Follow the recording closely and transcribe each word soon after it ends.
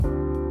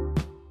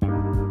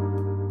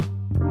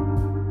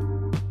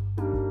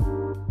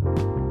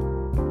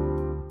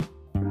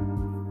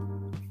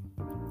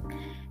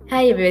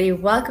Hi everybody,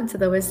 welcome to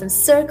the Wisdom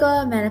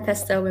Circle,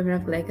 Manifesto Women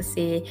of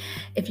Legacy.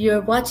 If you're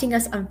watching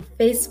us on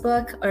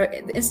Facebook or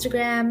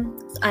Instagram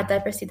at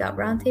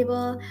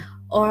diversity.roundtable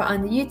or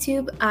on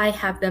YouTube, I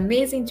have the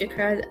amazing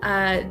Juakerra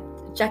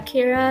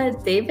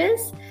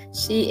Davis.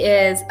 She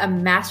is a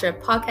master of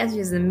podcasts.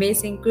 She's an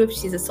amazing group.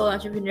 She's a solo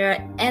entrepreneur,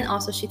 and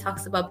also she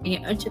talks about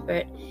being an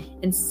introvert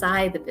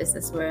inside the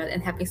business world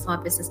and helping small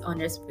business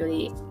owners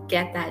really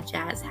get that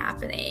jazz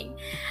happening.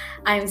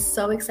 I'm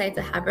so excited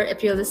to have her.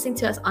 If you're listening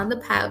to us on the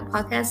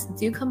podcast,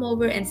 do come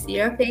over and see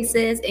our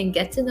faces and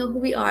get to know who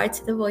we are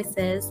to the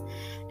voices.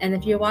 And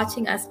if you're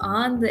watching us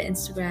on the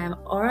Instagram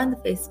or on the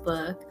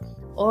Facebook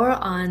or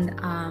on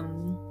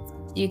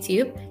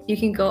YouTube, you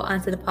can go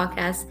onto the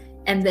podcast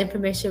and the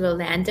information will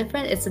land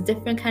different. It's a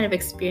different kind of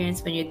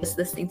experience when you're just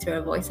listening to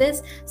our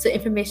voices. So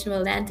information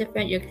will land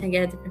different. You're going to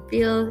get a different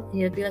feel and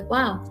you'll be like,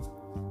 wow,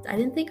 I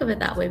didn't think of it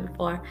that way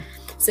before.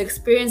 So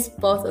experience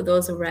both of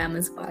those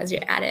realms as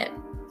you're at it.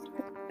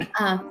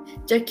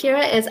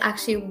 Juakerra is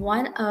actually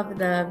one of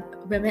the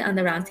women on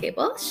the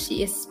roundtable.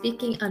 She is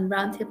speaking on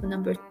roundtable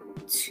number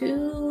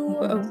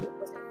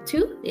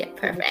 2. Yeah,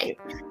 perfect.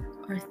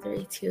 Or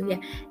 32, yeah.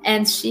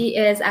 And she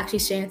is actually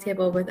sharing a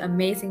table with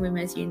amazing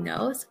women, as you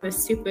know. So we're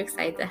super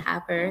excited to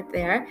have her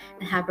there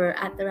and have her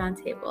at the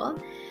round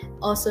table.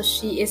 Also,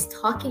 she is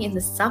talking in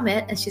the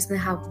summit, and she's going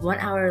to have 1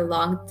 hour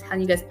long telling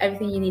you guys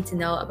everything you need to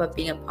know about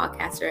being a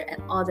podcaster and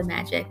all the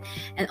magic,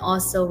 and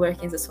also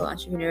working as a solo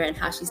entrepreneur and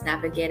how she's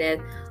navigated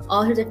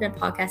all her different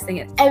podcasting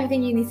and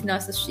everything you need to know.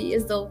 So she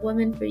is the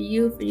woman for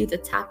you to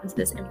tap into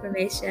this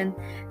information.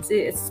 So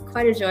it's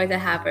quite a joy to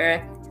have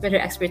her with her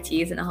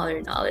expertise and all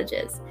her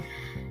knowledges.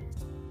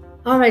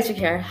 All right,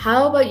 Juakerra,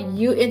 how about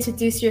you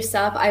introduce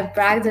yourself? I've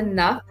bragged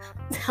enough.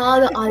 Tell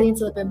the audience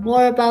a little bit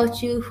more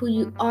about you, who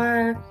you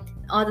are,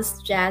 all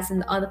this jazz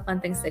and all the fun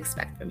things to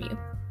expect from you.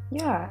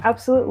 Yeah,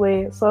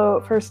 absolutely.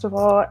 So first of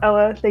all,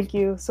 Ella, thank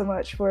you so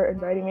much for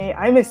inviting me.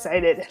 I'm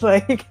excited.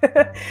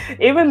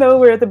 Even though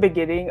we're at the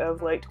beginning of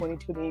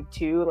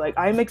 2022,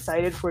 I'm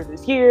excited for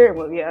this year and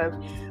what we have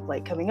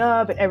coming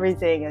up and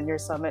everything. And your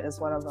summit is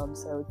one of them.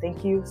 So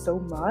thank you so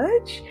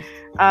much.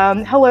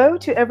 Hello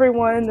to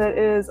everyone that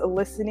is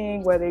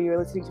listening, whether you're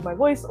listening to my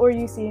voice or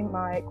you see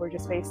my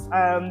gorgeous face.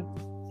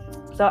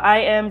 So I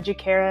am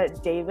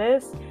Juakerra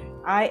Davis.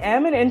 I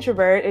am an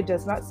introvert. It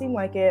does not seem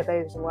like it.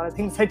 There's a lot of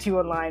things I do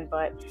online,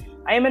 but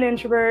I am an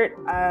introvert.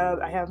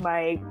 I have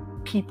my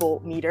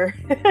people meter,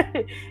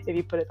 if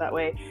you put it that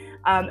way.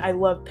 I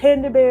love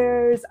panda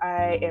bears.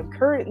 I am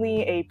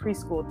currently a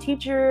preschool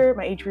teacher.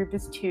 My age group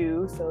is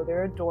 2, so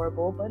they're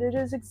adorable, but it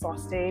is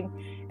exhausting.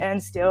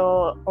 And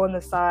still on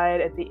the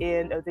side, at the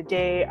end of the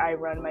day, I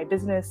run my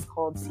business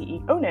called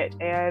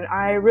S1E29, and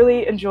I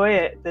really enjoy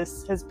it.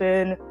 This has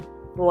been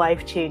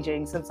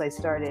life-changing since I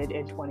started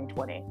in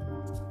 2020.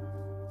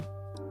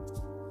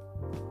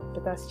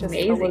 But that's just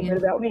a little bit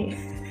about me.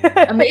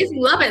 Amazing.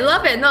 Love it.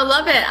 No,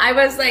 love it. I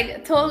was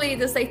totally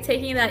just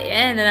taking that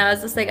in, and I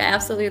was just I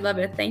absolutely love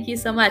it. Thank you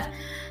so much.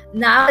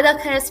 Now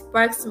that kind of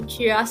sparks some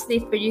curiosity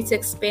for you to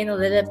explain a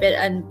little bit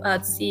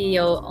about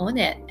CEO Own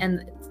It.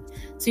 And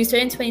so you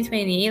started in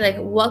 2020.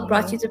 What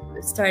brought you to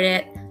start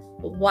it?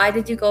 Why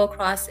did you go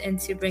across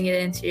into bring it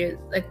into your,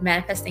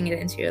 manifesting it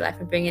into your life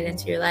and bring it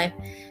into your life?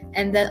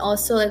 And then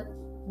also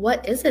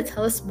what is it?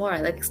 Tell us more.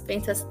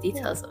 Explain to us the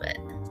details of it.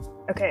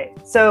 Okay,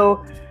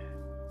 so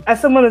as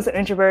someone that's an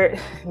introvert,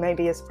 it may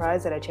be a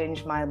surprise that I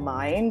change my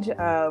mind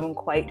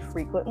quite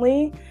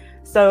frequently.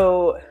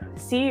 So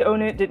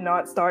Own It did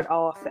not start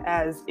off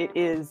as it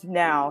is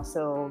now.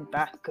 So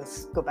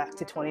go back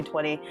to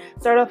 2020.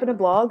 Started off in a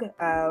blog.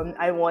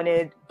 I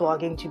wanted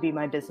blogging to be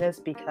my business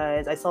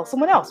because I saw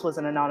someone else was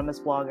an anonymous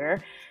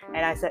blogger.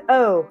 And I said,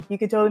 oh, you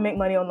can totally make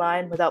money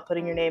online without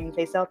putting your name and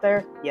face out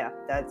there. Yeah,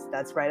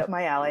 that's right up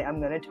my alley.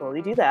 I'm going to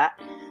totally do that.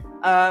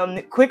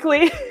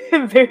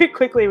 Very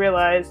quickly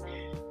realized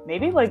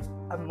maybe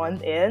a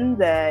month in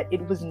that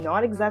it was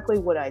not exactly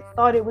what I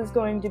thought it was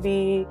going to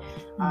be.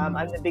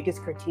 I'm the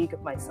biggest critique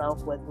of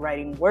myself with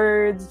writing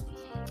words,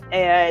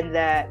 and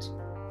that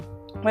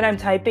when I'm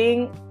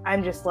typing,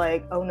 I'm just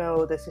oh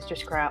no, this is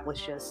just crap.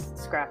 Let's just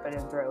scrap it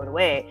and throw it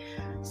away.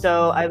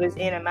 So I was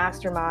in a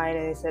mastermind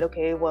and they said,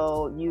 okay,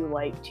 well, you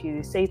like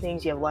to say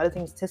things. You have a lot of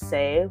things to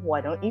say.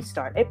 Why don't you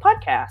start a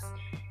podcast?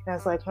 And I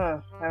was like,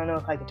 I don't know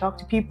if I can talk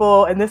to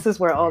people. And this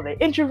is where all the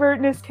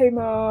introvertness came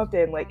up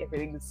and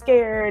everything was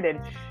scared. And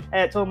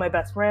I told my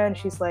best friend,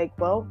 she's like,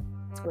 well,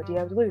 what do you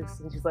have to lose?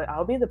 And she's like,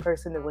 I'll be the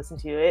person to listen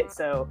to it.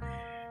 So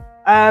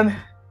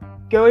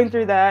going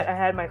through that, I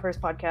had my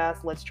first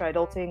podcast, Let's Try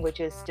Adulting, which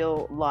is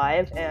still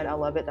live, and I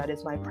love it. That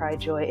is my pride,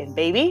 joy, and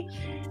baby.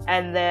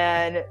 And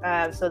then,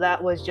 so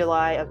that was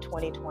July of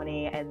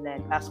 2020, and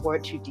then fast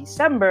forward to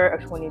December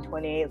of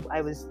 2020, I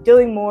was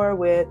dealing more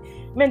with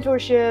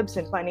mentorships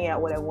and finding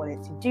out what I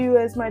wanted to do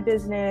as my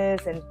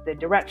business and the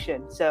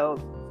direction. So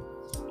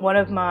one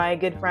of my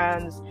good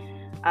friends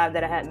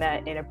that I had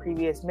met in a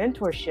previous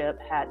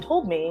mentorship had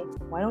told me,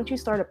 why don't you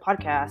start a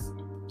podcast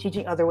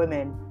teaching other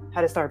women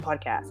how to start a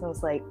podcast? And I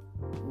was like,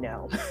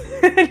 no.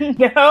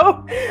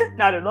 No,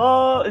 not at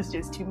all. It's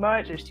just too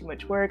much. There's too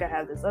much work. I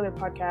have this other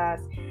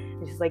podcast.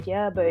 And she's like,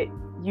 yeah, but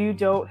you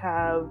don't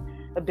have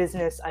a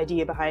business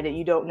idea behind it.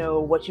 You don't know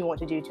what you want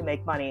to do to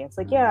make money. It's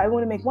like, yeah, I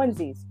want to make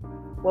onesies.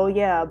 Well,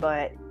 yeah,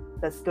 but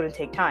that's going to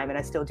take time, and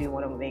I still do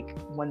want to make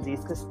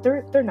onesies because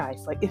they're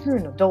nice. Like, if you're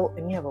an adult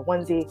and you have a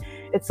onesie,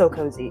 it's so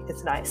cozy.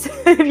 It's nice.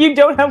 If you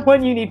don't have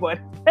one, you need one.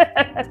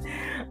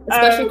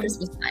 Especially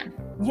Christmas time.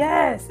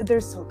 Yes,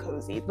 they're so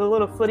cozy. The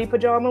little footy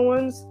pajama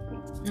ones.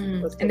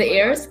 And the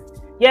ears?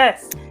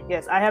 Yes.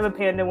 I have a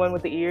panda one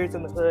with the ears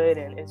and the hood,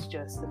 and it's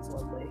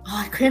lovely. Oh,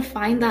 I couldn't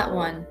find that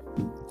one.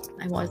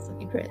 I was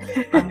looking for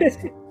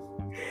it.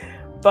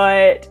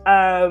 But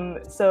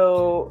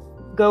so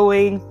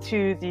going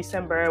to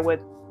December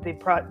with the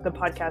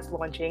podcast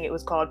launching, it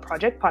was called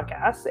Project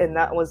Podcast, and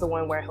that was the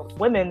one where I helped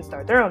women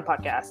start their own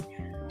podcast.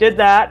 Did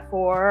that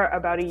for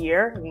about a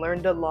year and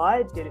learned a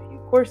lot, did a few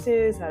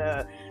courses,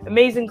 had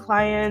amazing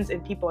clients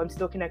and people I'm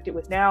still connected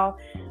with now.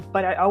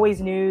 But I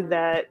always knew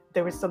that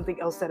there was something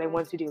else that I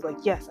wanted to do. Like,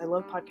 yes, I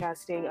love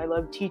podcasting. I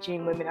love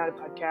teaching women how to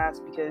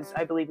podcast because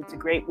I believe it's a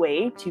great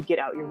way to get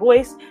out your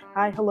voice.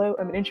 Hi, hello,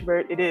 I'm an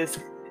introvert. It is.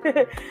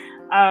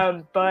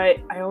 But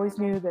I always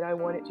knew that I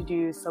wanted to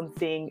do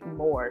something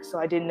more. So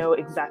I didn't know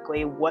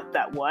exactly what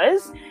that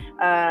was.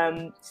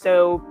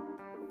 So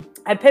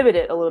I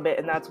pivoted a little bit,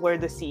 and that's where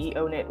the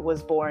CEO Knit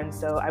was born.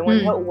 So I want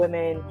to help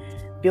women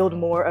build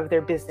more of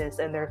their business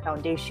and their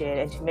foundation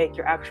and to make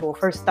your actual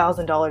first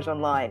 $1,000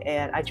 online.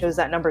 And I chose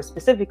that number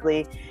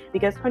specifically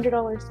because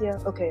 $100, yeah,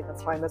 okay,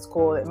 that's fine, that's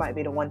cool. It might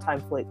be a one-time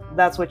flick.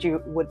 That's what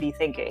you would be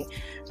thinking.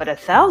 But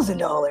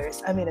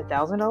 $1,000, I mean,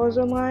 $1,000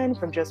 online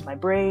from just my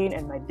brain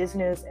and my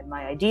business and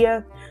my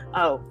idea.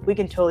 Oh, we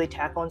can totally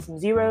tack on some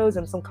zeros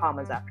and some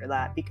commas after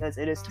that because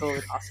it is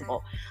totally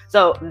possible.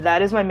 So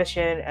that is my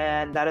mission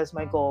and that is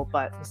my goal.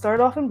 But we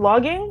started off in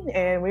blogging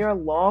and we are a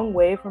long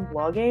way from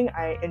blogging.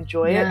 I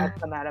enjoy it. I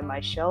come out of my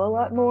shell a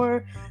lot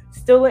more.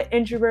 Still an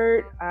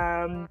introvert.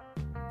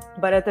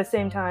 But at the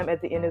same time,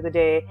 at the end of the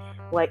day,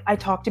 like, I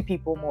talk to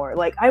people more.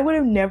 Like, I would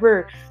have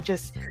never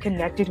just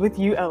connected with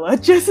you, Ella.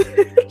 Just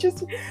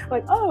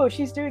like, oh,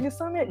 she's doing a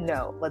summit?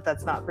 No,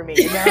 that's not for me.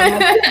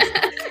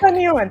 Let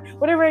me on,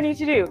 whatever I need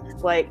to do.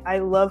 Like, I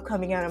love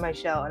coming out of my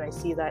shell, and I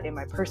see that in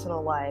my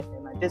personal life,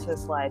 in my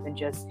business life, and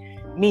just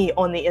me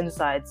on the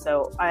inside.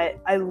 So I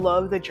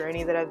love the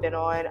journey that I've been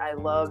on. I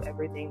love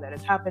everything that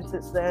has happened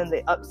since then,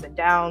 the ups and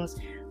downs.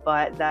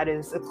 But that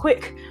is a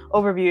quick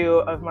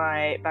overview of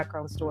my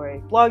background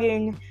story,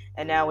 blogging,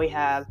 and now we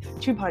have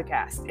 2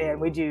 podcasts,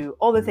 and we do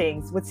all the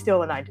things with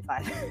still a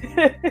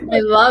 9-to-5. I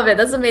love it.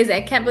 That's amazing.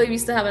 I can't believe you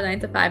still have a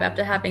 9-to-5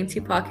 after having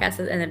 2 podcasts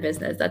and a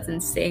business. That's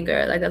insane,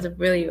 girl. Like, that's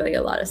really, really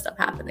a lot of stuff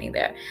happening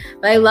there.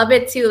 But I love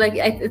it too. Like,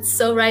 it's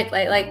so right.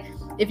 Like.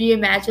 If you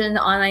imagine an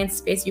online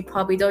space, you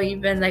probably don't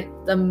even, like,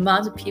 the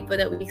amount of people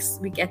that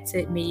we get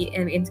to meet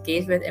and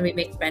engage with and we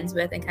make friends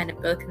with and kind of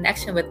build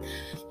connection with.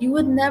 You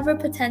would never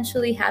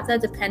potentially have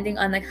that depending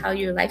on, like, how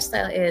your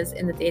lifestyle is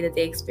in the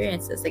day-to-day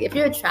experiences. Like, if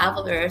you're a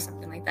traveler or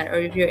something like that, or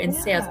if you're in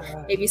sales,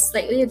 maybe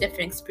slightly a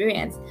different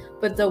experience.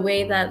 But the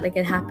way that, like,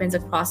 it happens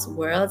across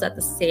worlds at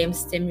the same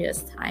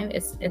stimulus time,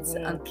 it's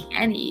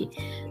uncanny.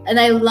 And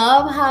I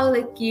love how,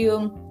 like,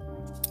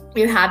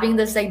 you're having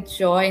this, like,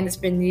 joy and this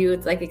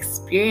renewed, like,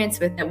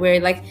 experience with it, where,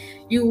 like,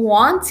 you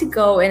want to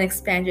go and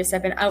expand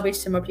yourself and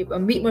outreach to more people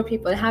and meet more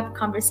people and have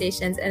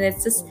conversations, and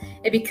it's just,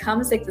 it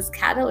becomes like this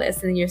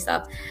catalyst in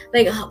yourself.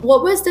 Like,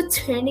 what was the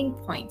turning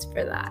point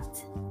for that?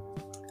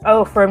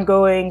 Oh, from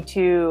going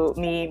to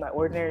me, my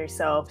ordinary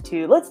self,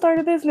 to let's start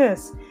a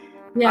business.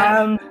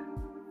 Yeah.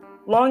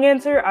 Long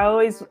answer, I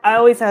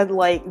always had,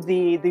 like,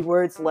 the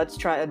words "let's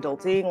try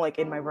adulting," like,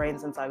 in my brain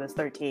since I was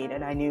 13,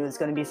 and I knew it was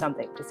going to be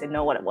something, just didn't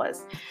know what it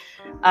was.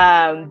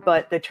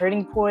 But the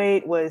turning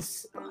point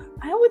was,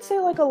 I would say,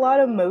 like a lot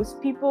of most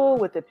people,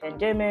 with the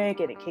pandemic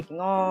and it kicking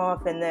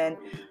off, and then,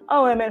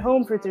 oh, I'm at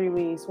home for 3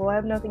 weeks. Well, I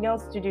have nothing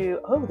else to do.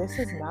 Oh, this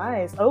is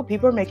nice. Oh,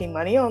 people are making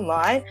money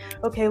online.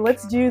 Okay,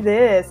 let's do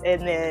this.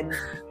 And then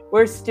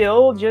we're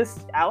still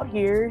just out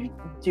here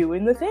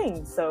doing the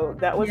things. So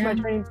that was my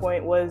turning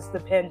point, was the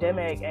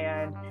pandemic.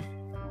 And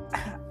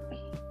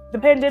the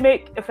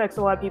pandemic affects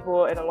a lot of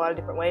people in a lot of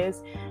different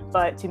ways,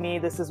 but to me,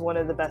 this is one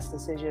of the best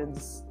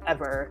decisions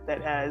ever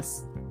that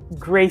has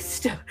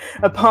graced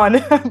upon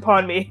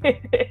me.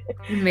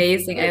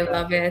 Amazing. I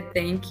love it.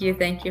 Thank you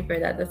for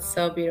that. That's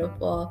so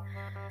beautiful.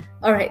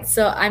 All right,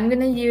 so I'm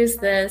gonna use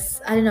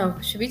this. I don't know,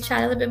 should we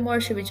chat a little bit more,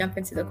 or should we jump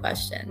into the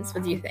questions?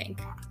 What do you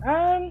think?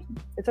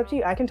 It's up to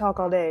you. I can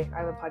talk all day.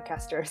 I'm a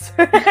podcaster. So.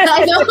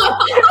 I know.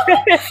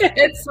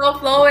 It's so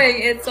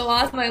flowing. It's so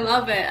awesome. I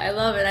love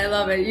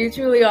it. You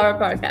truly are a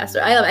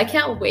podcaster. I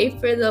can't wait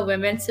for the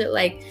women to,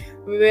 like,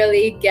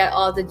 really get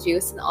all the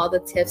juice and all the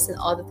tips and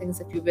all the things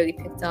that you really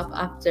picked up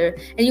after.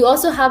 And you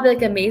also have,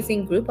 like, an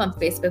amazing group on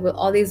Facebook with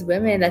all these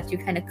women that you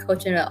kind of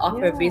coach and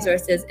offer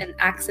resources and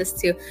access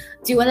to.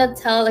 Do you want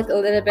to tell, like, a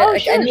little bit? Oh,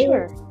 like,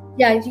 sure.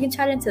 Yeah, you can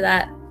chat into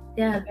that.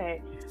 Yeah.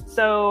 Okay.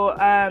 So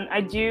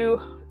I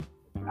do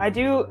I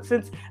do,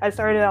 since I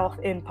started off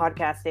in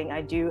podcasting,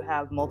 I do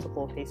have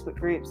multiple Facebook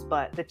groups,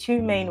 but the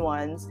two main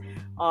ones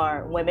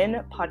are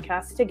Women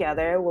Podcast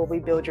Together, where we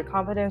build your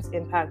confidence,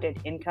 impact, and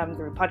income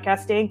through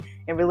podcasting.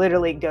 And we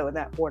literally go in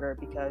that order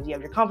because you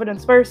have your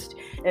confidence first,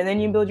 and then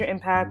you build your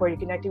impact where you're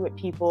connecting with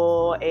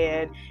people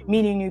and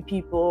meeting new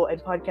people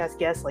and podcast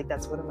guests. Like,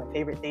 that's one of my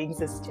favorite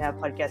things, is to have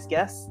podcast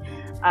guests,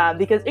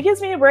 because it gives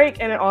me a break,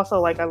 and it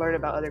also, like, I learn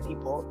about other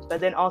people.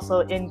 But then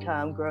also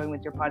income growing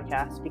with your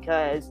podcast,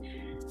 because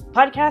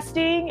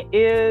podcasting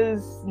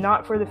is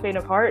not for the faint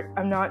of heart.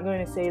 I'm not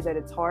going to say that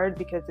it's hard,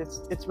 because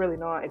it's really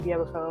not. If you have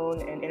a phone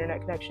and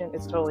internet connection,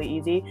 it's totally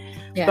easy.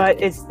 Yeah.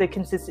 But it's the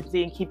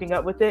consistency and keeping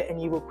up with it,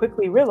 and you will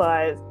quickly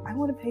realize, I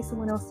want to pay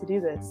someone else to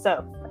do this,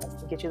 so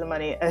I'll get you the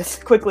money as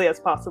quickly as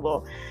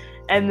possible.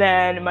 And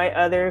then my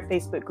other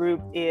Facebook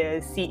group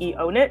is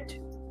CEO-NIT.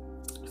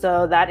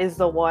 So that is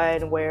the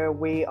one where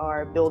we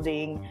are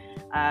building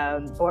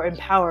or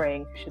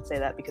empowering, I should say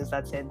that because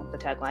that's in the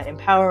tagline,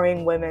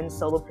 empowering women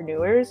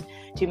solopreneurs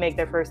to make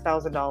their first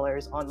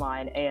 $1,000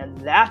 online. And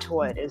that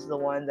one is the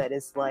one that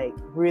is like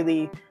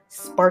really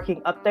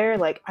sparking up there.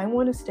 Like, I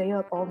want to stay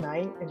up all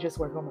night and just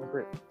work on my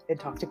group and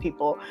talk to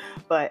people,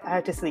 but I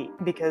have to sleep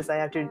because I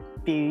have to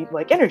be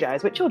like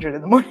energized with children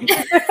in the morning.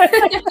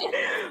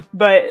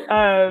 But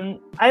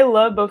I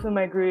love both of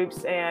my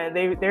groups, and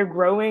they're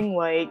growing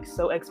like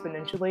so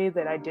exponentially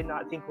that I did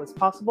not think was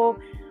possible.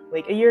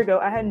 Like a year ago,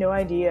 I had no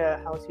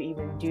idea how to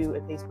even do a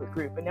Facebook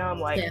group. And now I'm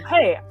like,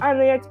 hey, I'm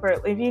the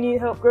expert. If you need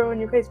help growing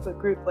your Facebook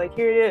group, like,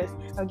 here it is.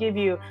 I'll give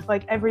you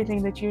like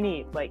everything that you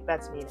need. Like,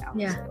 that's me now.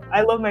 Yeah. So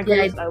I love my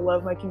groups. I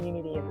love my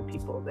community and the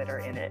people that are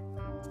in it.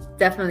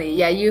 Definitely.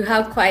 Yeah, you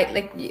have quite,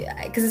 like,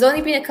 because it's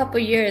only been a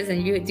couple of years,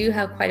 and you do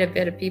have quite a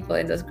bit of people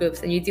in those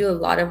groups, and you do a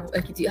lot of,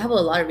 like, you do have a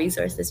lot of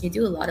resources. You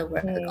do a lot of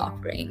work, like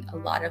offering a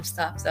lot of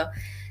stuff. So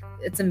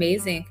it's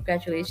amazing.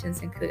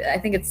 Congratulations included. I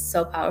think it's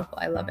so powerful.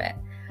 I love it.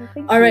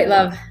 All right,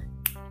 love.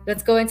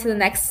 Let's go into the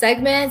next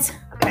segment.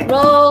 Okay.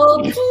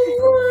 Roll.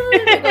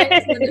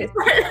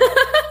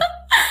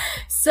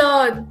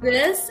 So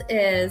this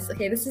is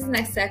the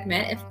next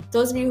segment. If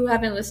those of you who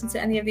haven't listened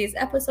to any of these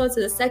episodes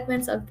or the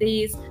segments of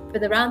these for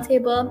the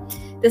roundtable,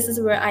 this is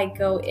where I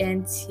go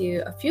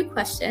into a few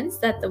questions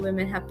that the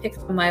women have picked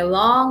from my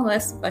long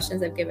list of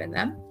questions I've given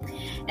them.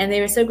 And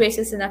they were so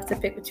gracious enough to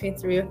pick between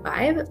 3 or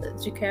 5.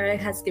 Juakerra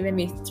has given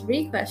me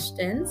 3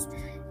 questions,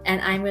 and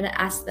I'm going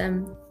to ask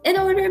them in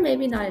order,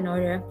 maybe not in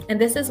order. And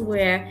this is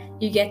where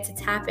you get to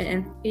tap in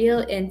and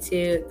feel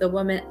into the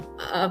woman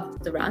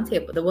of the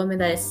roundtable, the woman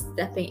that is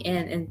stepping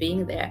in and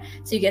being there.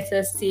 So you get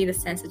to see the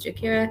sense of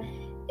Juakerra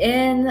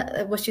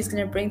in what she's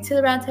going to bring to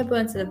the roundtable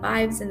and to the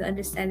vibes and the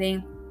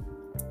understanding,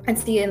 and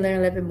see and learn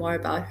a little bit more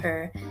about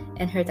her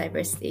and her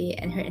diversity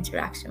and her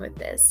interaction with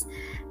this.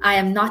 I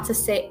am not to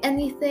say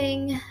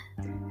anything.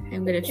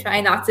 I'm going to try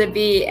not to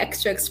be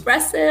extra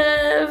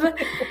expressive,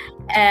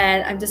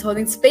 and I'm just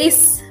holding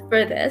space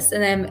for this,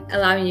 and I'm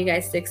allowing you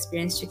guys to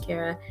experience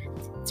Juakerra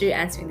through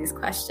answering these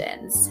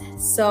questions.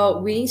 So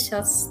we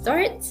shall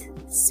start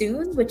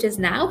soon, which is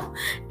now,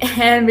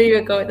 and we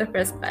will go with the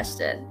first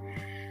question.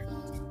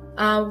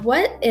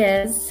 What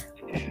is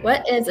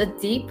a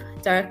deep,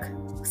 dark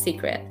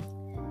secret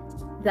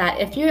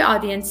that if your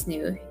audience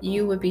knew,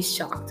 you would be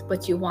shocked,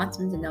 but you want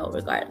them to know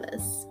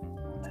regardless?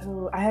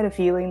 Oh, I had a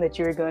feeling that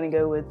you were going to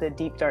go with the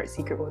deep, dark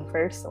secret one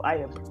first, so I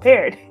am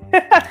prepared.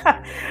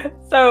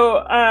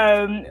 So,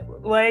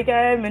 like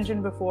I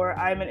mentioned before,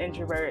 I'm an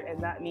introvert,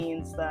 and that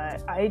means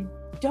that I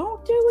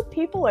don't deal with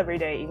people every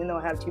day, even though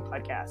I have 2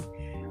 podcasts.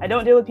 I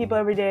don't deal with people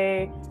every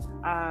day,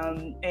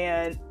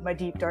 and my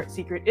deep, dark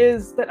secret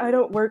is that I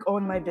don't work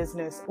on my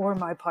business or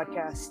my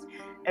podcast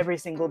every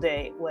single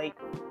day. Like,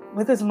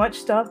 with as much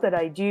stuff that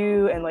I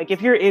do, and like,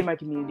 if you're in my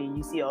community,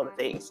 you see all the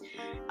things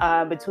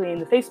between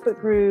the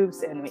Facebook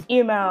groups and my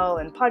email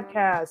and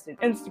podcast and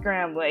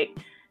Instagram. Like,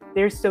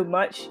 there's so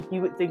much.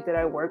 You would think that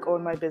I work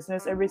on my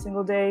business every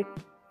single day,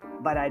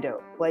 but I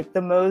don't. Like,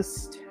 the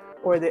most,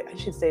 or I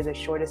should say the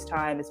shortest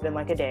time has been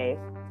like a day,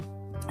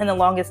 and the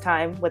longest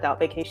time without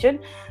vacation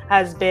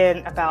has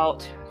been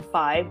about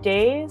 5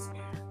 days.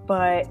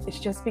 But it's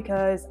just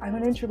because I'm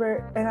an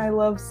introvert, and I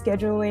love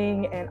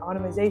scheduling and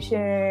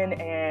automation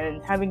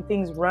and having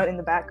things run in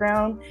the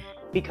background.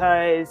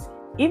 Because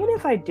even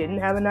if I didn't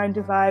have a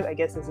 9-to-5, I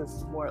guess this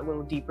is more a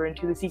little deeper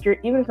into the secret.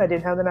 Even if I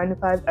didn't have the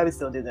 9-to-5, I would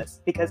still do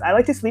this because I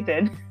like to sleep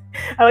in.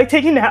 I like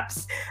taking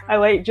naps. I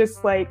like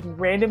just like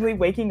randomly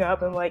waking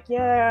up and like,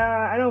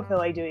 yeah, I don't feel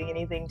like doing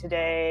anything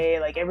today.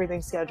 Like,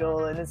 everything's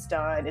scheduled and it's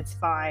done. It's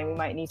fine. We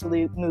might need to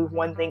move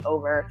one thing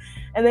over,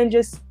 and then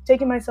just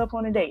taking myself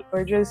on a date,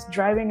 or just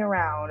driving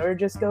around, or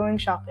just going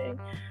shopping.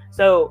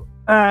 So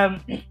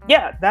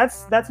yeah,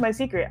 that's my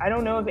secret. I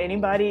don't know if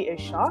anybody is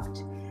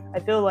shocked. I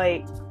feel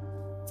like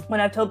when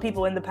I've told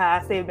people in the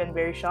past, they've been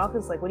very shocked.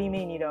 It's like, what do you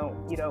mean you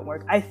don't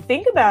work? I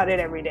think about it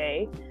every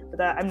day,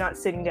 but I'm not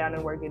sitting down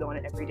and working on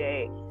it every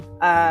day.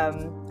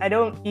 I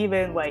don't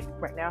even, like,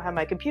 right now have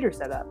my computer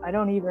set up. I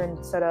don't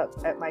even set up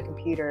at my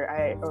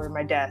computer or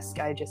my desk.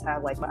 I just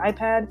have like my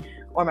iPad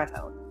or my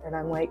phone, and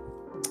I'm like,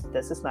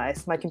 this is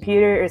nice. My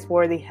computer is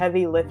for the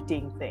heavy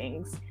lifting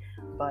things.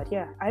 But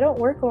yeah, I don't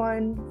work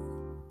on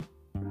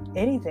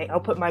anything. I'll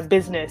put my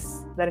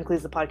business, that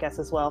includes the podcast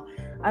as well.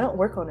 I don't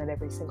work on it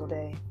every single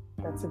day.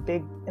 That's a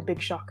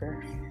big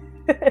shocker.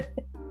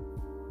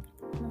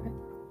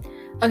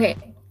 Okay.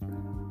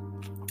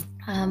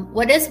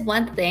 What is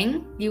one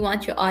thing you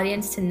want your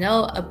audience to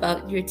know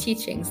about your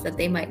teachings that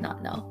they might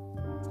not know?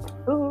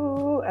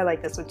 Ooh, I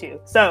like this one too.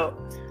 So,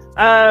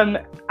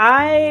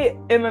 I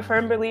am a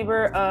firm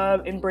believer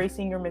of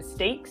embracing your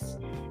mistakes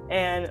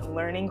and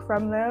learning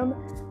from them.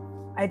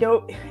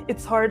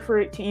 It's hard for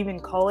it to even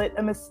call it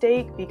a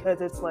mistake because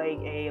it's like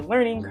a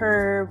learning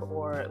curve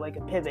or like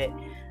a pivot.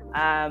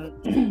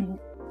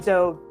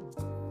 So,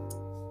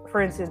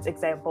 for instance,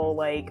 example,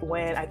 like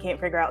when I can't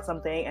figure out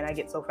something and I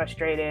get so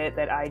frustrated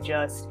that I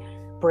just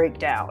break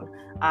down.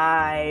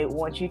 I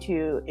want you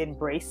to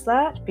embrace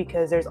that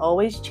because there's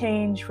always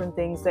change from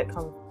things that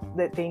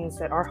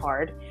are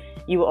hard.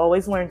 You will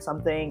always learn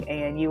something,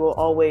 and you will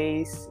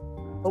always,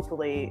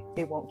 hopefully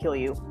it won't kill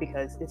you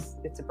because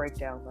it's a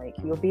breakdown. Like,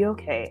 you'll be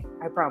okay.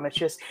 I promise.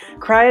 Just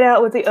cry it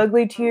out with the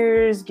ugly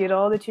tears, get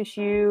all the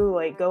tissue,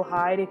 like go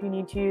hide if you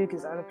need to,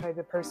 because I'm the type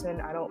of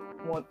person, I don't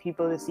want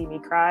people to see me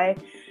cry.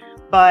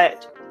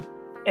 But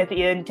at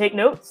the end, take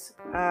notes,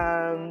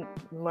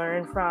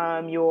 learn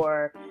from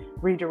your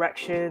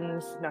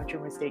redirections, not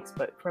your mistakes,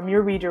 but from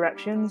your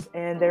redirections.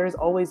 And there's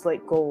always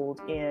like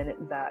gold in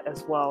that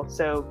as well.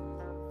 So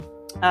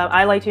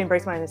I like to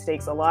embrace my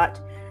mistakes a lot.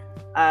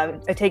 I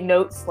take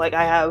notes, like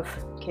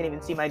can't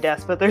even see my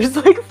desk, but there's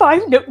like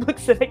 5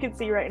 notebooks that I can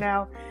see right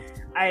now.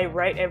 I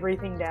write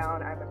everything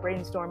down. I'm a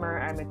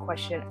brainstormer. I'm a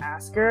question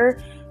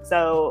asker.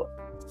 So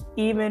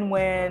even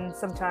when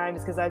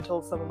sometimes, because I've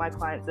told some of my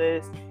clients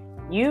this,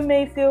 you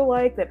may feel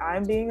like that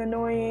I'm being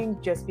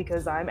annoying just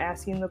because I'm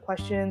asking the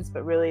questions,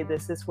 but really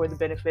this is for the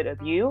benefit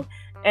of you.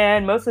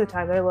 And most of the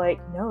time they're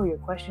like, no, your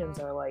questions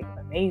are like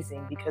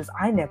amazing because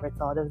I never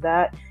thought of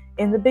that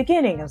in the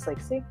beginning. I was like,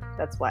 see,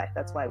 that's why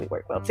we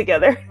work well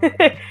together.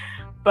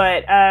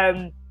 But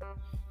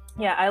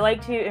yeah, I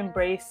like to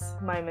embrace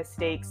my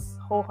mistakes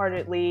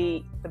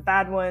wholeheartedly, the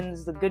bad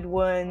ones, the good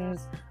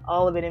ones,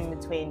 all of it in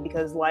between,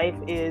 because life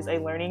is a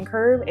learning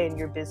curve and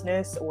your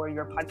business or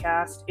your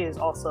podcast is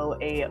also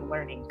a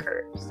learning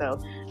curve.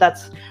 So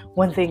that's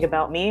one thing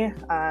about me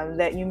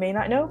that you may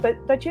not know,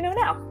 but you know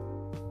now.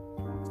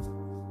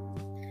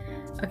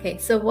 Okay,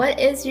 so what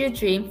is your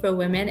dream for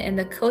women in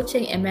the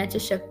coaching and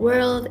mentorship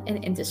world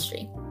and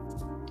industry?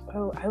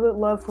 Oh, I would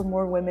love for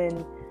more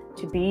women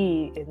to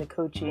be in the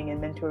coaching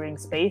and mentoring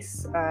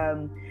space.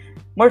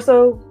 More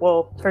so,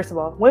 well, first of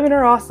all, women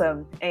are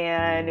awesome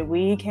and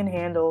we can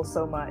handle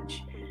so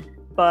much.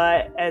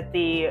 But at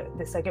the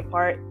second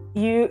part,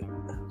 you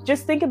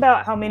just think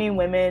about how many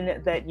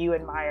women that you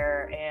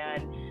admire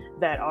and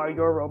that are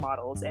your role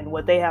models and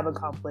what they have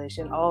accomplished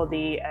and all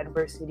the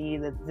adversity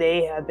that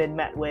they have been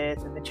met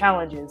with and the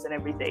challenges and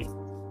everything.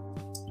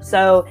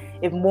 So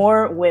if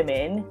more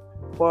women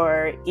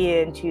were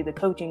into the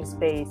coaching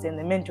space and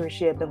the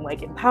mentorship and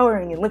like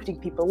empowering and lifting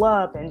people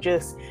up and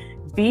just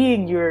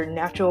being your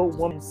natural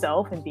woman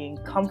self and being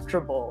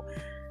comfortable,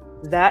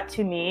 that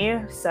to me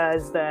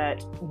says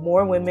that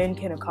more women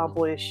can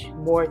accomplish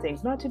more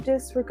things. Not to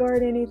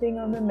disregard anything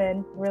on the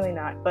men, really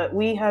not, but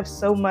we have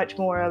so much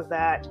more of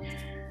that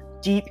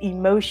deep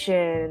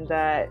emotion,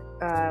 that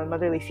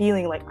motherly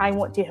feeling, like I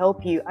want to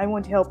help you. I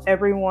want to help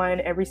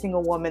everyone, every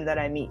single woman that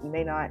I meet. You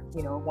may not,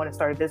 want to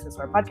start a business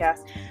or a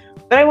podcast,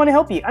 but I want to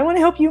help you. I want to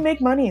help you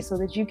make money so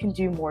that you can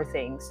do more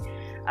things.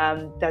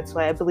 That's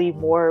why I believe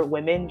more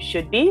women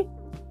should be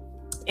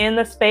in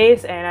the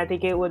space, and I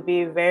think it would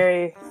be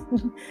very,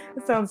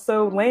 it sounds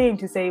so lame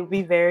to say it would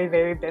be very,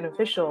 very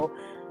beneficial,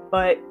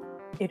 but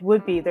it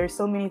would be. There's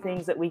so many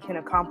things that we can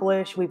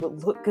accomplish. We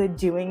would look good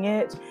doing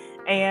it.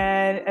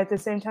 And at the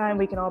same time,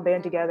 we can all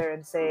band together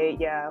and say,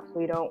 yeah,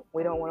 we don't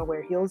want to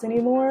wear heels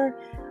anymore.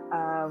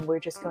 We're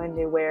just going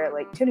to wear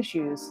like tennis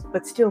shoes,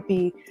 but still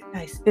be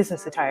nice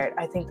business attire.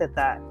 I think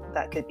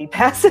that could be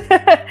passed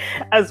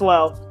as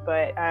well.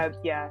 But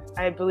yeah,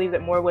 I believe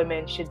that more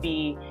women should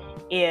be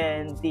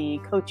in the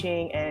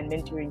coaching and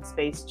mentoring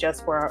space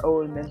just for our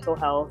own mental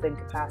health and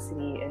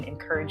capacity and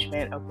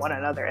encouragement of one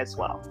another as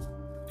well.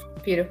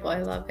 Beautiful.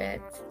 I love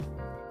it.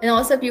 And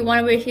also, if you want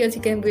to wear heels,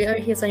 you can wear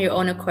heels on your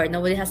own accord.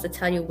 Nobody has to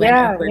tell you when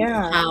or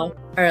how,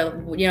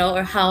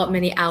 or how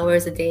many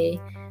hours a day.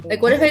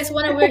 Like, what if I just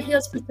want to wear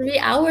heels for 3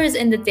 hours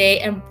in the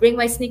day and bring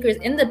my sneakers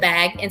in the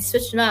bag and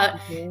switch them out?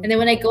 Mm-hmm. And then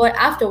when I go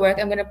after work,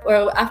 I'm gonna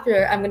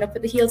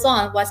put the heels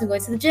on whilst I'm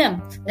going to the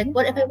gym. Like,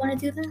 what if I want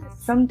to do that?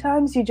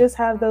 Sometimes you just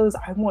have those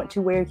I want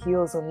to wear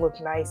heels and look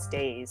nice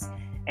days.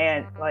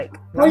 And like,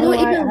 or don't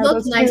even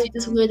look nice, you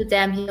just wear the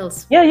damn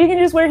heels. Yeah, you can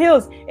just wear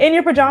heels in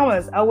your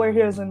pajamas. I'll wear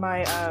heels in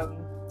my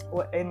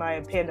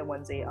panda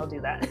onesie. I'll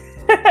do that.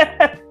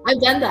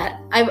 I've done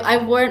that.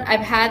 I've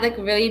had like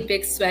really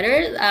big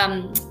sweaters,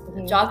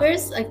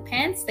 joggers, like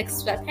pants, like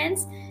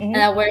sweatpants, and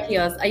I wear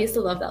heels. I used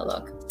to love that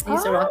look. I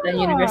used to rock that in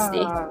university.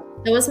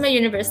 That was my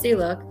university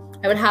look.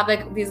 I would have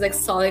like these like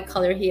solid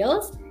color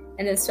heels,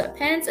 and then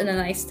sweatpants, and a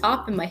nice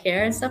top, and my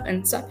hair and stuff,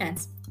 and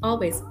sweatpants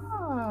always.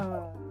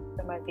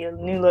 That might be a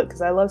new look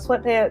because I love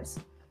sweatpants.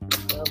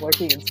 I love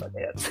working in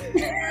sweatpants.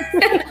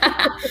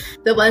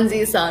 The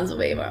onesie sounds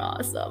way more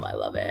awesome. I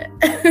love it.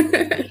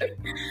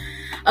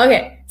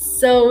 Okay,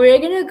 so we're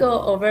gonna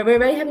go over. We're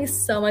already having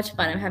so much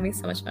fun. I'm having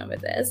so much fun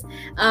with this.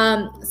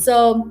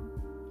 So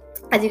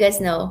as you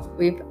guys know,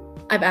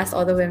 I've asked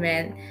all the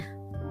women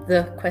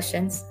the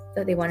questions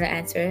that they want to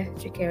answer.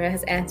 Juakerra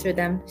has answered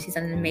them. She's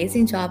done an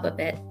amazing job of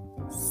it.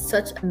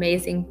 Such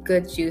amazing,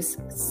 good juice,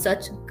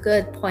 such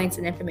good points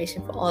and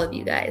information for all of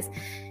you guys.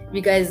 If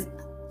you guys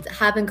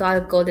haven't got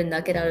a golden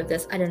nugget out of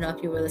this, I don't know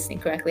if you were listening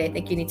correctly. I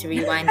think you need to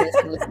rewind this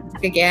and listen to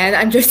it again.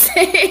 I'm just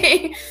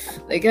saying,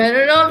 like, I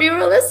don't know if you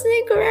were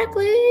listening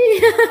correctly.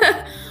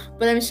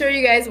 But I'm sure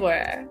you guys were.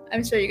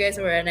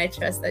 And I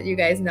trust that you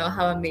guys know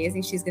how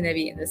amazing she's going to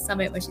be in the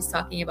summit when she's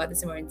talking about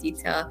this more in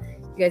detail.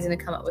 You guys are going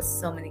to come up with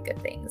so many good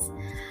things.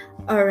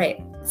 All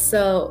right.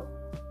 So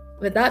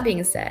with that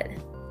being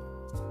said,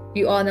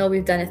 you all know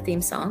we've done a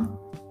theme song.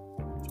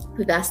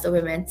 We've asked the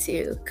women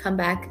to come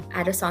back,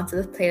 add a song to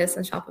the playlist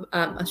on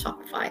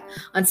Spotify.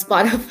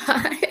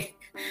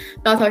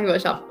 Not talking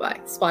about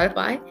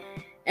Spotify.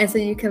 And so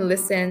you can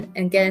listen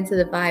and get into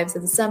the vibes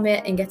of the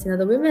summit and get to know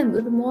the women a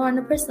little bit more on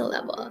a personal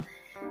level.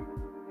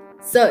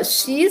 So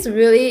she's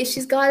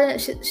got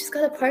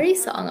a party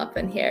song up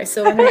in here.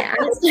 So when I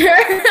asked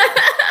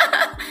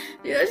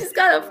her, she's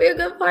got a feel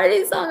good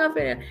party song up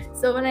in here.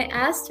 So when I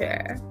asked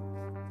her,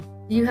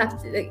 you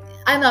have to,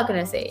 I'm not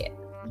gonna say it.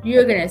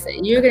 You're gonna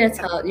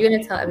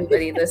tell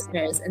everybody,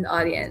 listeners and the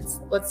audience,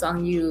 what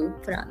song you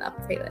put on that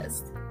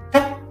playlist.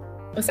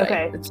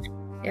 Okay.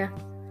 Yeah.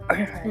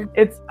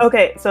 It's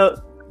okay. So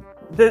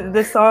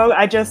the song,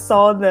 I just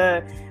saw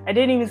I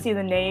didn't even see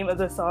the name of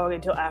the song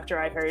until after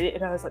I heard it,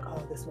 and I was like,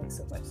 oh, this makes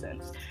so much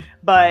sense.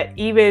 But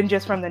even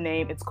just from the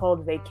name, it's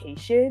called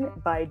Vacation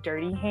by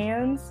Dirty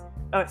Heads.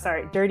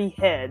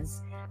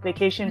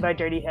 Vacation by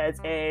Dirty Heads.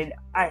 And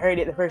I heard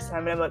it the first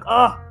time and I'm like,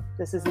 oh,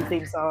 this is the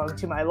theme song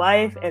to my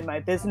life and my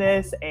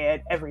business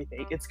and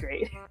everything. It's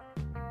great.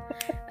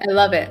 I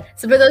love it.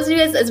 So for those of you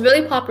guys, it's a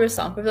really popular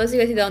song. For those of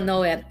you guys who don't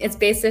know it, it's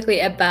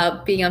basically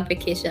about being on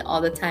vacation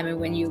all the time and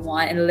when you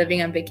want, and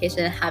living on vacation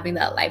and having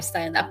that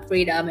lifestyle and that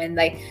freedom and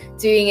like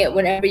doing it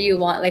whenever you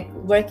want, like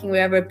working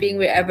wherever, being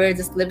wherever,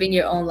 just living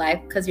your own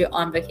life because you're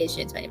on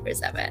vacation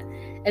 24/7.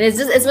 And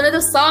it's one of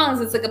those songs.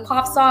 It's like a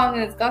pop song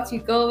and it's got you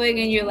going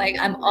and you're like,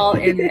 I'm all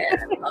in it.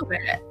 I love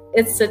it.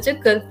 It's such a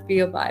good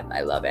feel vibe.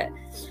 I love it.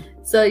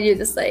 So you're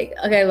just like,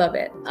 okay, I love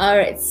it. All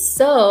right.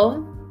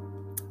 So,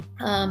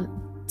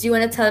 do you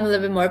want to tell them a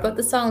little bit more about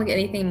the song? Like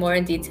anything more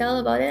in detail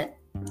about it?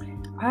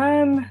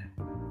 I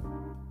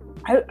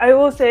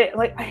will say,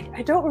 like,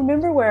 I don't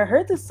remember where I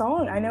heard the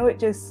song. I know it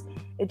just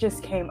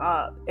came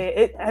up.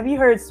 Have you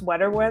heard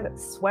Sweater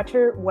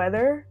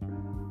Weather?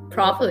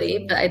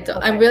 Probably, but I don't.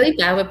 Okay. I'm really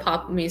bad with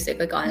pop music.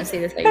 Like honestly,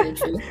 to tell you the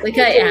truth, like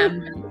I am.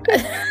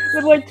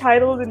 With like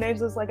titles and names,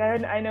 it's like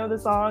I know the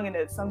song and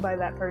it's sung by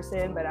that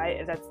person, but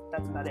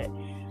that's about it.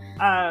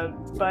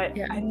 But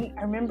yeah.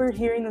 I remember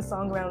hearing the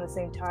song around the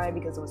same time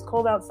because it was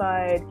cold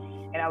outside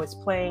and I was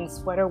playing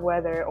Sweater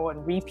Weather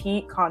on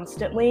repeat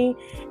constantly.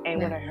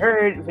 And when I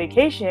heard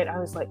Vacation, I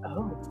was like,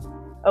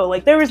 oh,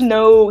 like there was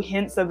no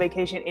hints of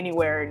vacation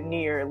anywhere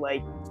near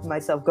like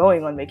myself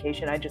going on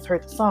vacation. I just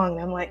heard the song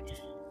and I'm like,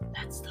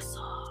 that's the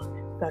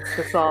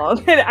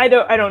song. And I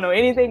don't know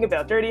anything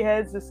about Dirty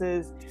Heads. This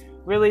is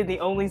really the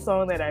only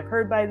song that I've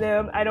heard by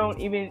them. I don't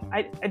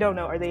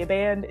know. Are they a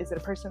band? Is it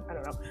a person? I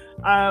don't know.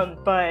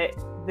 But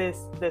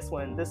this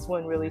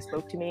one really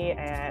spoke to me,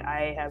 and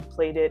I have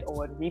played it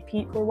on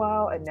repeat for a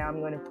while, and now I'm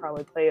going to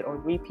probably play it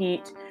on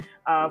repeat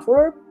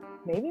for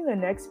maybe the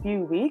next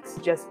few weeks,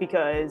 just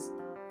because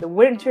the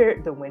weather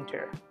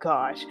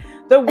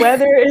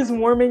is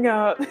warming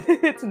up.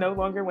 It's no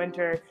longer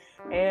winter.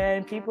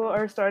 And people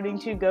are starting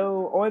to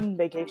go on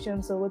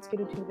vacation, so let's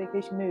get into the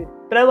vacation mood.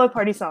 But I love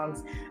party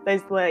songs. They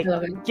like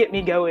get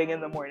me going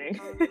in the morning.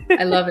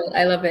 I love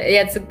it.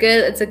 Yeah, it's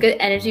a good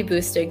energy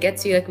booster. It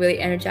gets you like really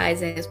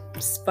energizing. It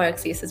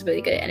sparks you. So it's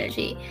really good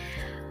energy.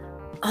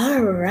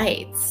 All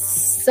right.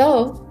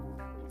 So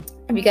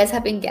if you guys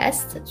haven't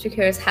guessed,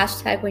 Juakerra's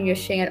hashtag when you're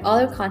sharing all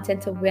our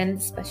content to win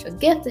the special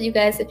gift that you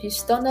guys, if you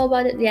don't know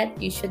about it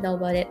yet, you should know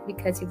about it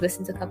because you've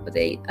listened to a couple of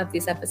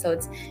these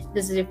episodes.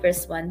 This is your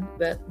first one,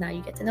 but now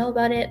you get to know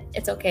about it.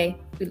 It's okay.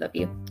 We love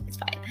you. It's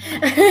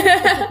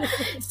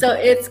fine. So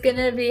it's going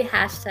to be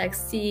hashtag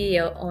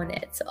CEO Own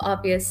It. So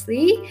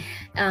obviously,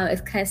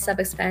 it's kind of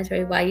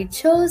self-explanatory why you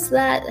chose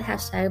that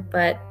hashtag,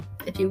 but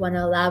if you want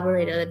to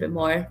elaborate a little bit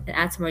more and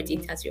add some more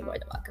details, you're more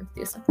than welcome to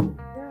do so.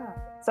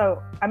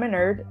 So I'm a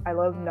nerd. I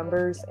love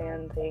numbers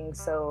and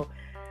things. So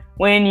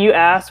when you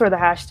asked for the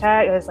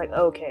hashtag, I was like,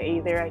 okay,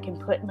 either I can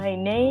put my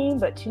name,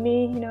 but to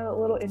me, a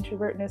little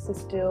introvertness is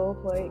still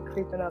like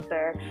creeping up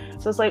there.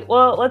 So it's like,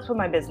 well, let's put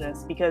my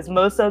business, because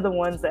most of the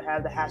ones that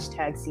have the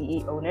hashtag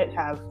CE Own It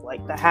have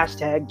like the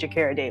hashtag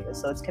Juakerra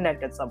Davis. So it's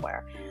connected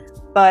somewhere.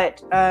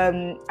 But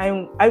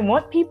I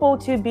want people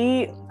to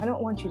be, I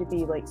don't want you to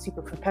be like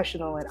super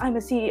professional and I'm a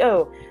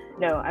CEO.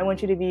 No, I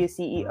want you to be a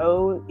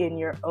CEO in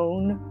your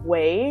own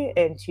way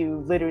and to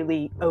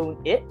literally own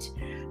it.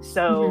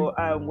 So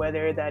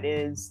whether that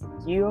is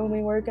you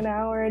only work an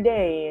hour a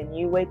day and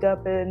you wake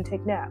up and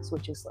take naps,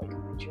 which is like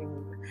my dream,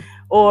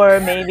 or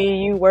maybe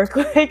you work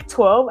like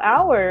 12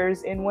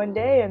 hours in one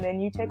day and then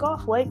you take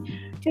off like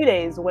 2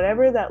 days,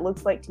 whatever that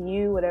looks like to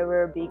you,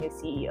 whatever being a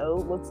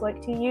CEO looks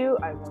like to you,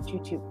 I want you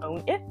to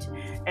own it.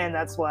 And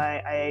that's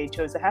why I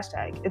chose the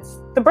hashtag.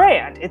 It's the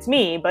brand, it's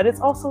me, but it's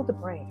also the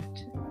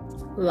brand.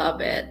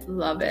 Love it,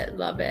 love it,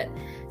 love it.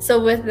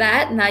 So with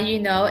that, now you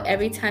know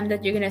every time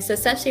that you're gonna, so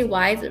essentially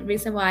the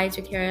reason why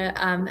Juakerra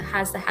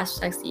has the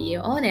hashtag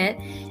CEO on it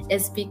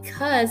is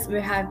because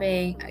we're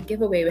having a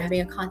giveaway, we're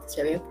having a contest,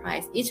 we're having a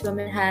prize. Each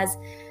woman has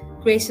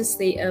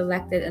graciously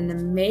elected an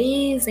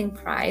amazing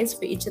prize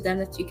for each of them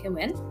that you can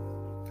win.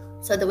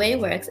 So the way it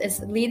works is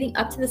leading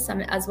up to the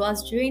summit as well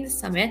as during the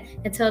summit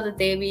until the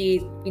day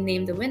we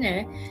name the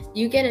winner,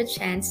 you get a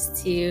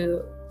chance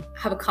to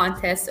have a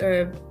contest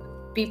or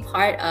be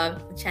part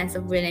of the chance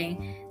of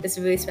winning this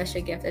really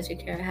special gift that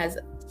Juakerra has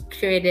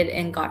curated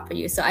and got for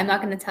you. So I'm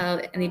not going to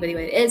tell anybody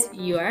what it is,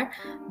 you are,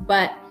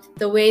 but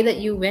the way that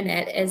you win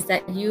it is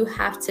that you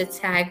have to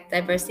tag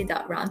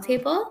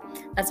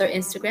diversity.roundtable. That's our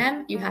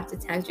Instagram. You have to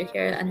tag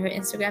Juakerra on her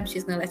Instagram.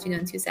 She's going to let you know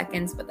in 2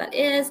 seconds what that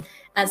is,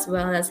 as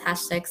well as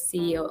hashtag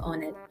CEO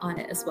on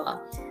it as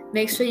well.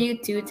 Make sure you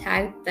do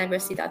tag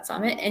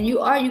diversity.summit, and you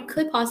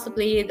could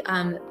possibly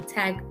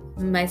tag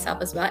myself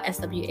as well,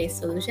 SWA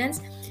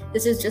Solutions.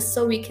 This is just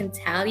so we can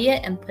tally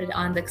it and put it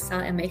on the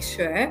Excel and make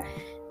sure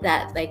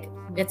that like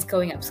it's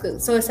going up.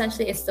 So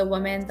essentially it's the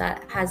woman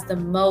that has the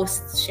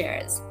most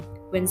shares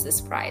wins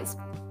this prize.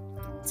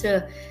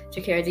 So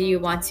Juakerra, do you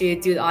want to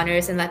do the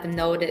honors and let them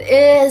know what it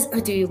is, or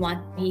do you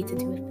want me to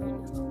do it for you?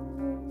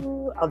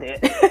 I'll do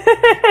it.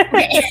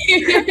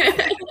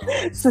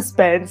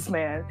 Suspense,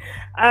 man.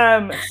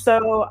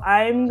 So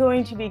I'm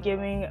going to be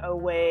giving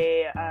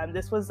away,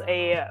 this was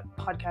a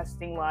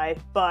podcasting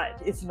live,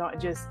 but it's not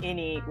just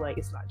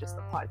it's not just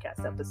a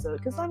podcast episode,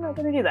 because I'm not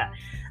going to do that.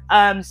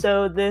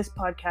 So this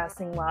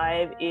podcasting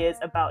live is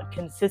about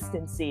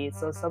consistency.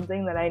 So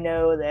something that I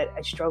know that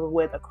I struggle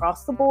with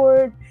across the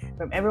board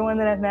from everyone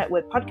that I've met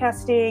with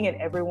podcasting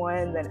and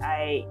everyone that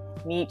I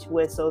meet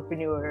with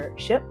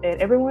solopreneurship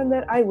and everyone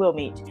that I will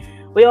meet.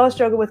 We all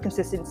struggle with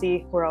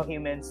consistency. We're all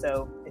human,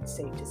 so it's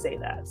safe to say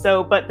that.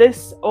 So, but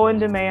this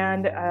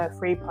on-demand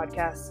free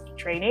podcast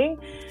training,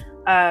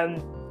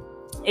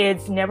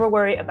 it's never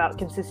worry about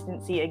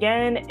consistency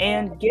again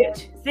and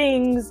get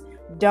things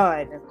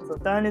done. So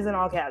done is in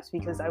all caps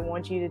because I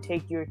want you to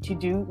take your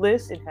to-do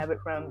list and have it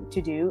from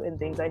to-do and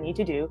things I need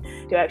to do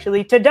to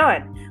actually to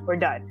done. We're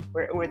done.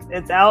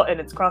 It's out and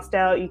it's crossed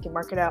out. You can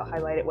mark it out,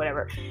 highlight it,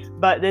 whatever.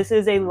 But this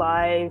is a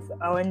live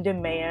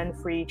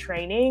on-demand free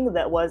training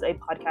that was a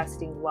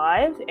podcasting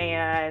live,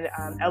 and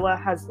Ella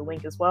has the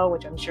link as well,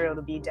 which I'm sure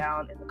it'll be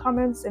down in the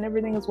comments and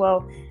everything as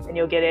well, and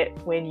you'll get it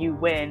when you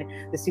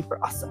win the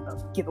super awesome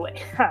giveaway.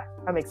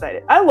 I'm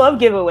excited. I love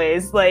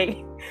giveaways.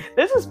 Like,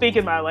 this is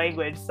speaking my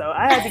language, so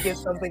I had to give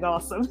something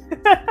awesome.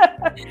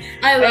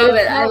 I love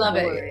it. I love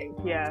boring.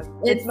 It. Yeah,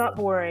 it's not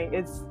boring.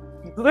 It's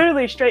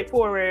literally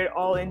straightforward,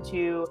 all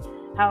into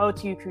how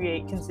to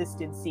create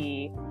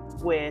consistency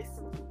with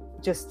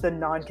just the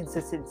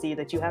non-consistency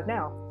that you have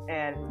now.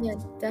 And yeah,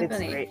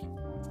 definitely. It's great.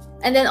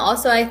 And then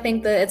also, I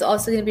think that it's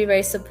also going to be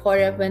very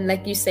supportive when,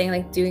 like you saying,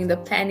 like doing the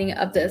planning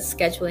of the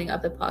scheduling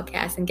of the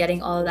podcast and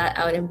getting all of that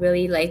out and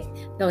really like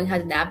knowing how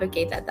to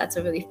navigate that. That's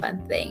a really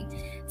fun thing.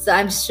 So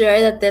I'm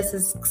sure that this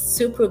is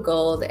super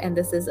gold and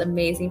this is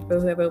amazing for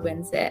whoever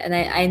wins it. And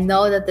I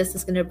know that this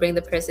is going to bring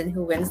the person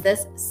who wins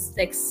this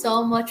like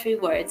so much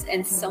rewards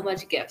and so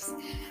much gifts,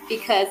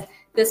 because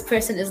this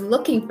person is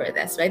looking for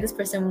this, right? This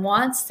person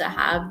wants to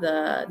have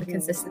the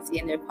consistency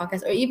in their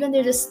podcast, or even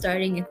they're just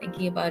starting and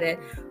thinking about it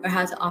or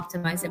how to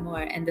optimize it more.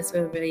 And this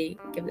will really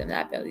give them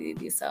that ability to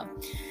do so.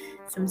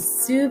 So I'm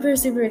super,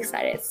 super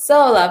excited. So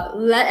love,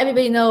 let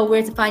everybody know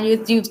where to find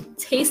you. You've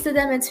tasted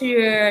them into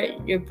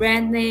your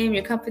brand name,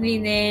 your company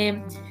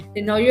name.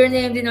 They know your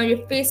name, they know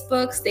your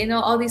Facebooks, they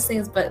know all these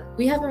things, but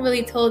we haven't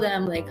really told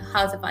them like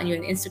how to find you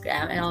on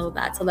Instagram and all of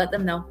that. So let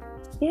them know.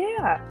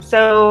 Yeah.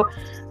 So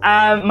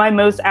my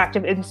most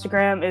active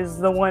Instagram is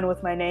the one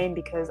with my name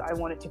because I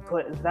wanted to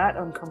put that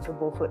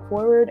uncomfortable foot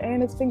forward,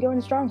 and it's been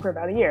going strong for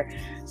about a year.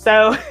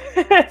 So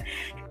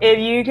if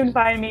you can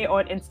find me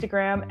on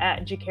Instagram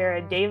at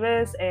Juakerra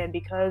Davis, and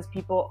because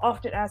people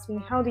often ask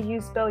me, how do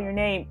you spell your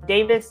name?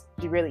 Davis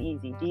is really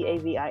easy,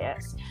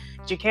 Davis.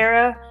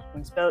 Juakerra,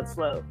 and spell it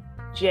slow,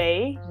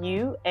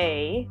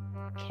 Juakerra.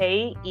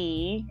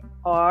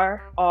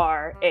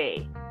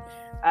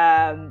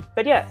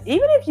 But yeah,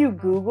 even if you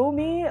Google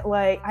me,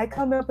 like I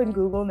come up in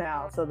Google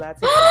now, so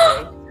that's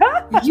exciting.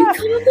 You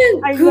come up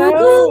in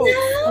Google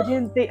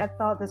now? I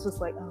thought this was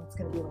like, oh, it's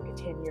gonna be like a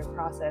 10-year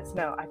process.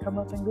 No, I come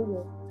up in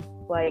Google.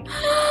 Like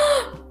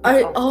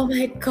oh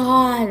my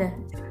god.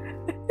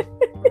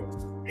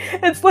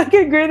 it's like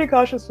a great and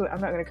cautious. I'm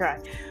not gonna cry,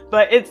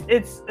 but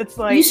it's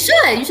like you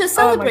should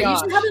celebrate. You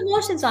should gosh. have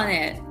emotions on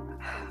it.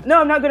 No,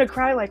 I'm not gonna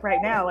cry like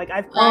right now. Like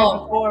I've cried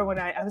before when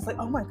I was like,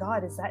 oh my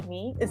god, is that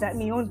me? Is that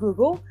me on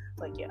Google?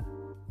 Like, yeah,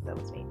 that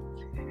was me.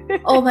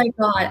 Oh my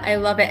god, I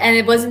love it. And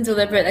it wasn't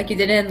deliberate. Like you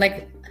didn't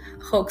like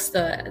hoax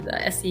the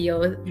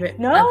SEO.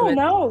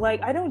 No,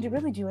 like I don't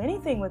really do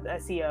anything with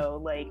SEO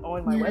like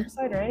on my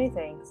website or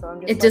anything. So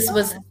I'm just it just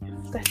was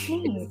that's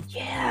me.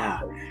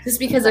 Yeah. Just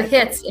because of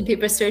hits and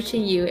people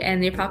searching you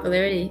and your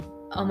popularity.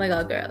 Oh my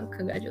god, girl,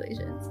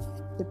 congratulations.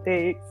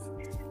 Thanks.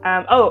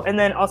 And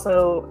then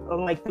also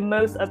like the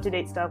most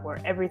up-to-date stuff where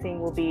everything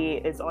will be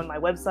is on my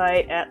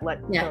website at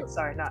let's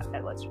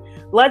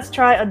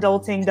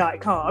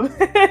tryadulting.com.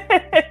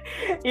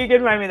 You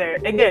can find me there.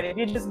 Again, if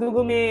you just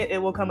Google me,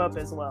 it will come up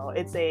as well.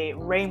 It's a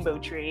rainbow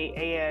tree,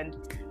 and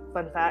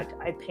fun fact,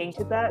 I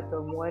painted that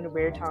the one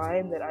rare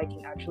time that I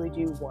can actually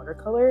do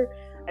watercolor.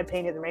 I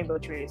painted the rainbow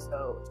tree,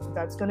 so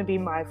that's going to be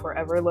my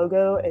forever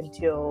logo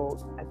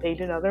until I paint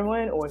another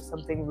one or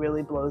something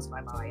really blows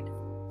my mind.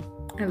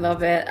 I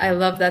love it. I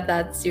love that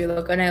that's your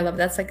logo, and I love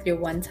that's like your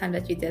one time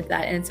that you did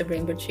that, and it's a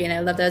rainbow tree, and I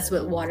love that's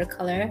with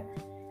watercolor.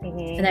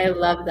 Mm-hmm. And I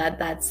love that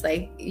that's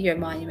like your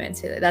monument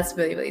to it. That's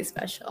really, really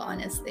special,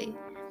 honestly.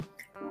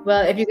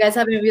 Well, if you guys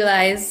haven't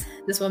realized,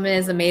 this woman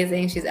is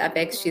amazing. She's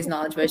epic. She's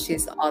knowledgeable.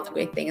 She's all the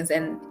great things.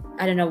 And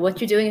I don't know what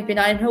you're doing if you're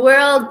not in her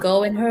world.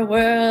 Go in her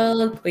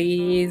world,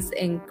 please,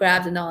 and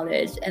grab the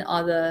knowledge and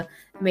all the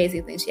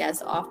amazing things she has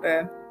to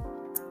offer.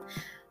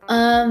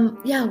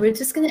 Yeah, we're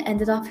just gonna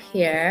end it off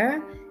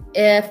here.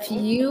 If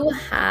you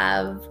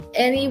have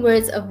any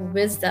words of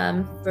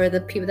wisdom for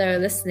the people that are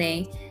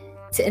listening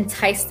to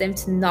entice them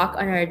to knock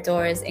on our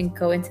doors and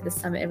go into the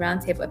Summit and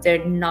Roundtable if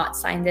they're not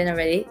signed in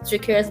already,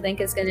 Juakerra's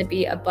link is going to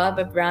be above,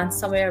 around,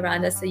 somewhere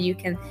around us, so you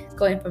can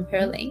go in from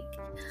her link.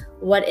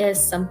 What is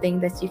something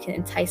that you can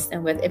entice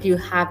them with if you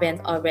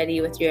haven't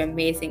already with your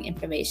amazing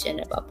information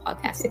about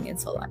podcasting and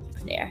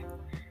Soloenterpenurs?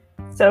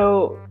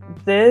 So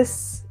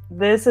this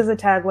is a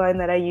tagline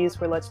that I use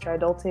for Let's Try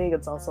Adulting.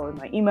 It's also in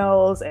my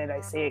emails, and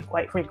I say it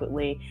quite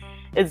frequently.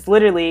 It's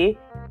literally,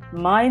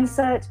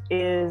 mindset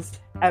is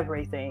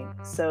everything.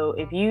 So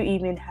if you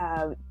even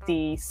have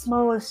the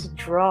smallest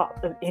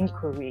drop of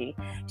inquiry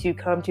to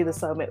come to the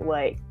summit,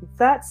 like,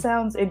 that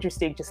sounds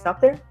interesting, just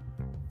stop there.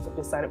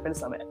 Just sign up for the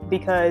summit,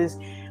 because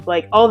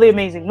like all the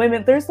amazing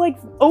women, there's like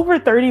over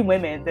 30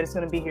 women that's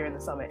going to be here in the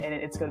summit, and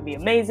it's going to be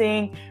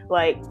amazing.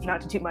 Like, not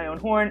to toot my own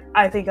horn,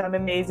 I think I'm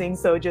amazing,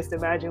 so just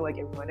imagine like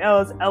everyone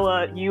else.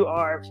 Ella, you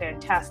are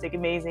fantastic,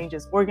 amazing,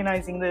 just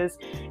organizing this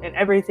and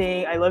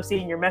everything. I love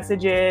seeing your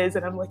messages,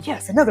 and I'm like,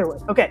 yes, another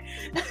one, okay.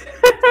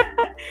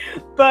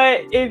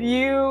 But if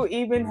you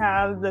even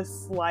have the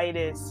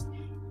slightest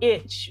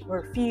itch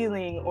or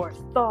feeling or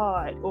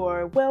thought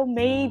or, well,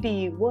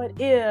 maybe, what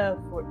if,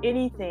 or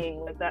anything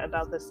like that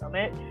about the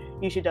summit,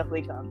 you should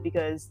definitely come,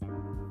 because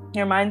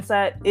your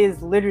mindset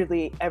is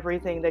literally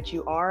everything that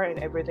you are and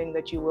everything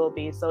that you will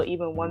be. So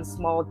even one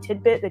small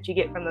tidbit that you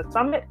get from the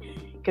summit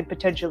could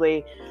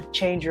potentially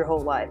change your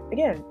whole life.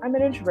 Again, I'm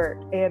an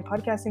introvert, and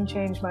podcasting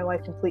changed my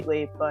life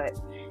completely, but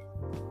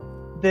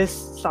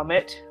this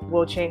summit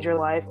will change your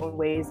life in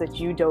ways that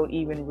you don't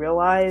even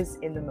realize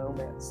in the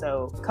moment.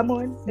 So come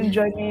on and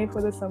join me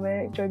for the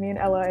summit. Join me and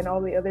Ella and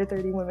all the other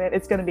 30 women.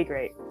 It's going to be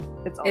great.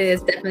 It's awesome. It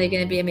is definitely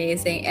going to be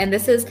amazing. And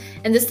just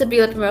to be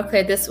a little more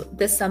clear,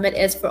 this summit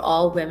is for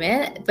all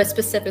women, but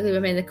specifically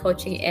women in the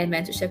coaching and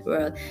mentorship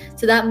world.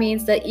 So that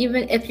means that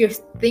even if you're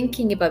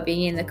thinking about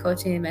being in the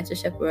coaching and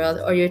mentorship world,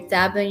 or you're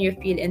dabbling your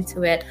feet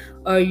into it,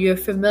 or you're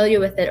familiar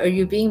with it, or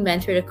you're being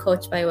mentored or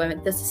coached by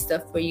women, this is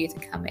stuff for you to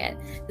come in.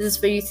 This is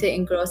for you to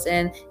engross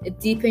in,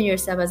 deepen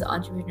yourself as an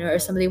entrepreneur, or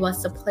somebody who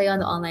wants to play on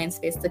the online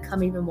space to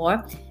come even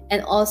more.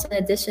 And also,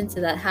 in addition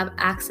to that, have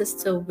access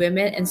to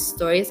women and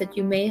stories that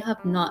you may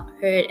have not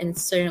heard in a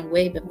certain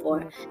way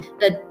before,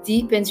 that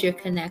deepens your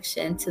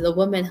connection to the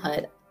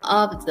womanhood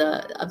of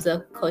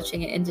the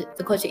coaching and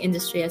the coaching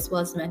industry, as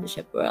well as the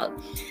mentorship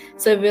world.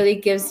 So it really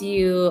gives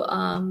you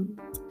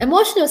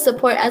emotional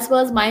support, as well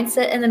as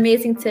mindset and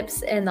amazing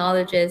tips and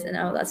knowledges and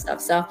all that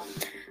stuff. So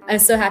I'm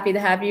so happy to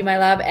have you, my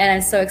love, and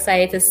I'm so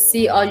excited to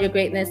see all your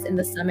greatness in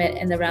the summit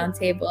and the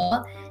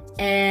roundtable.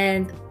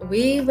 And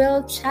we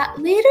will chat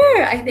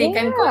later. I think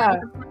I'm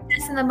going to put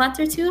this in a month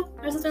or two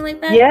or something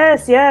like that.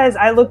 Yes.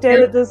 I looked at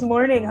it this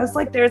morning. I was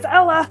like, there's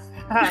Ella.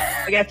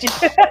 I got you.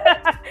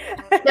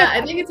 Yeah,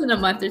 I think it's in a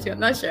month or two. I'm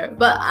not sure.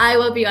 But I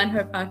will be on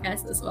her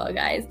podcast as well,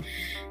 guys.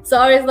 So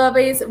always,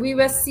 lovelies, we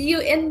will see you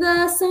in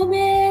the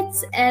summit.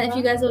 And if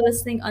you guys are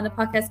listening on the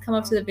podcast, come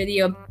up to the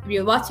video. If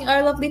you're watching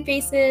our lovely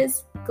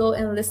faces, go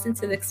and listen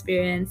to the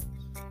experience.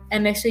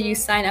 And make sure you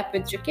sign up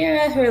with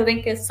Juakerra. Her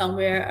link is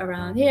somewhere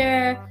around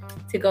here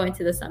to go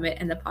into the summit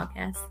and the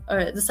podcast,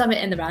 or the summit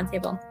and the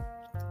roundtable.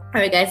 All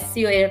right, guys.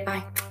 See you later.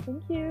 Bye.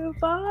 Thank you.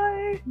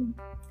 Bye.